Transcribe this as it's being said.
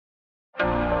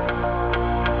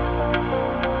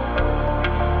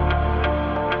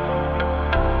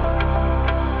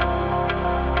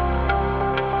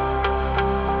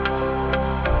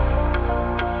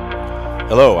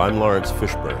Hello, I'm Lawrence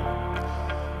Fishburne.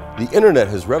 The internet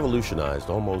has revolutionized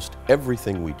almost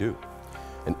everything we do.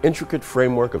 An intricate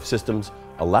framework of systems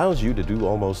allows you to do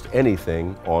almost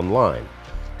anything online,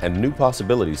 and new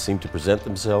possibilities seem to present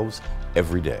themselves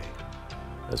every day,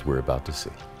 as we're about to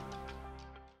see.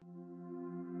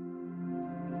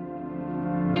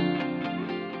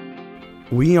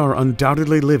 We are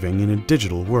undoubtedly living in a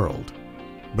digital world,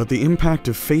 but the impact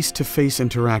of face-to-face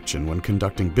interaction when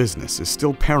conducting business is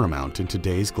still paramount in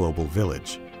today's global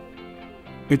village.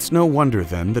 It's no wonder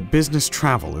then that business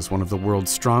travel is one of the world's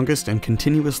strongest and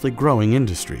continuously growing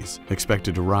industries,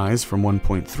 expected to rise from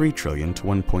 1.3 trillion to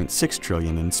 1.6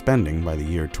 trillion in spending by the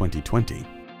year 2020.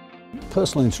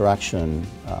 Personal interaction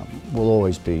will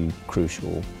always be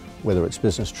crucial, whether it's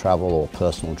business travel or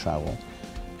personal travel.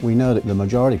 We know that the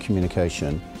majority of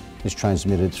communication is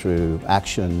transmitted through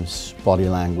actions, body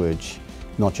language,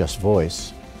 not just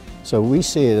voice. So we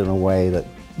see it in a way that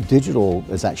digital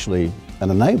is actually an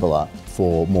enabler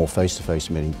for more face-to-face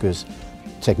meetings, because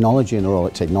technology and the role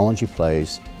that technology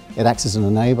plays, it acts as an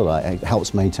enabler. It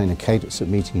helps maintain a cadence of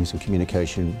meetings and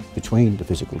communication between the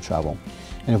physical travel.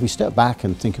 And if we step back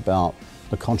and think about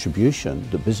the contribution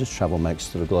that business travel makes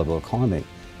to the global economy,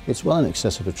 it's well in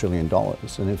excess of $1 trillion.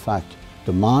 And in fact,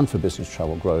 demand for business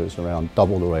travel grows around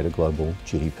double the rate of global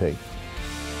GDP.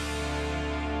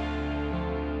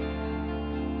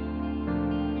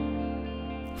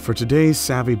 For today's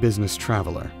savvy business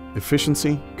traveler,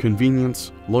 efficiency,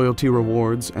 convenience, loyalty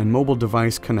rewards, and mobile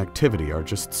device connectivity are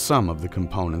just some of the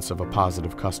components of a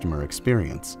positive customer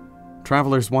experience.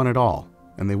 Travelers want it all,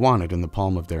 and they want it in the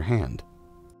palm of their hand.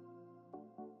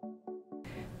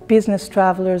 Business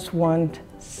travelers want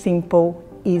simple,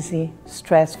 easy,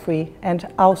 stress-free, and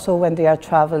also when they are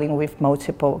traveling with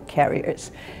multiple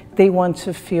carriers, they want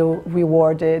to feel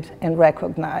rewarded and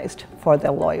recognized for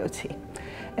their loyalty.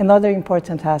 Another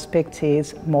important aspect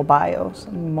is mobiles.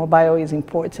 Mobile is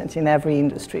important in every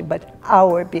industry, but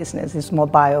our business is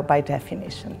mobile by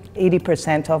definition.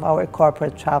 80% of our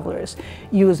corporate travelers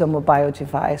use a mobile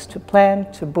device to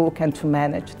plan, to book, and to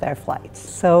manage their flights.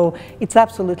 So it's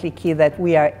absolutely key that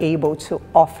we are able to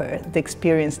offer the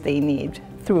experience they need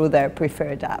through their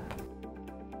preferred app.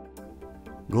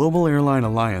 Global airline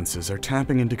alliances are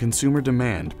tapping into consumer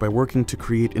demand by working to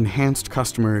create enhanced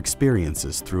customer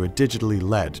experiences through a digitally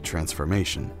led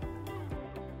transformation.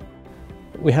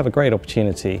 We have a great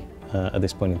opportunity at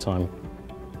this point in time.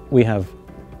 We have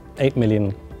 8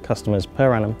 million customers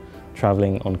per annum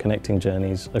traveling on connecting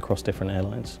journeys across different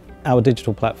airlines. Our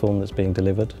digital platform that's being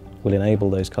delivered will enable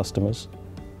those customers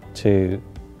to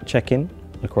check in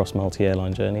across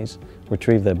multi-airline journeys,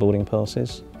 retrieve their boarding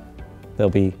passes. They'll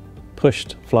be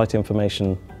pushed flight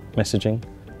information messaging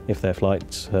if their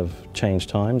flights have changed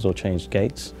times or changed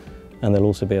gates, and they'll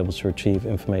also be able to retrieve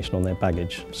information on their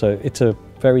baggage. So it's a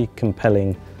very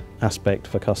compelling aspect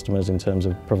for customers in terms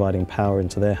of providing power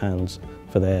into their hands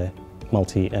for their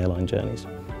multi-airline journeys.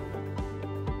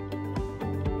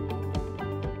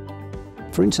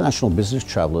 For international business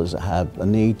travelers that have a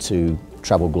need to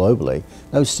travel globally,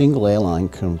 no single airline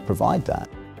can provide that.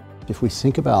 If we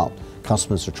think about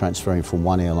customers are transferring from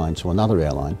one airline to another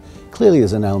airline, clearly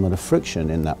there's an element of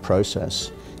friction in that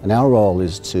process. And our role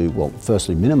is to, well,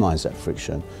 firstly minimize that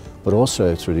friction, but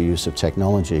also through the use of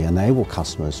technology, enable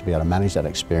customers to be able to manage that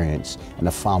experience in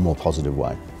a far more positive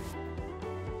way.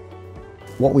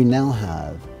 What we now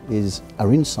have is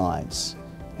our insights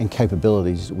and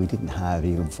capabilities that we didn't have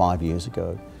even 5 years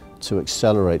ago to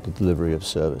accelerate the delivery of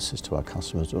services to our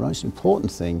customers. The most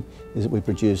important thing is that we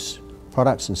produce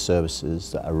products and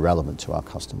services that are relevant to our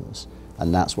customers,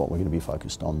 and that's what we're going to be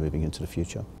focused on moving into the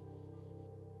future.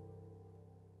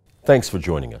 Thanks for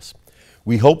joining us.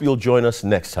 We hope you'll join us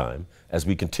next time as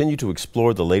we continue to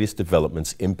explore the latest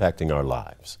developments impacting our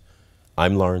lives.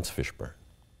 I'm Lawrence Fishburne.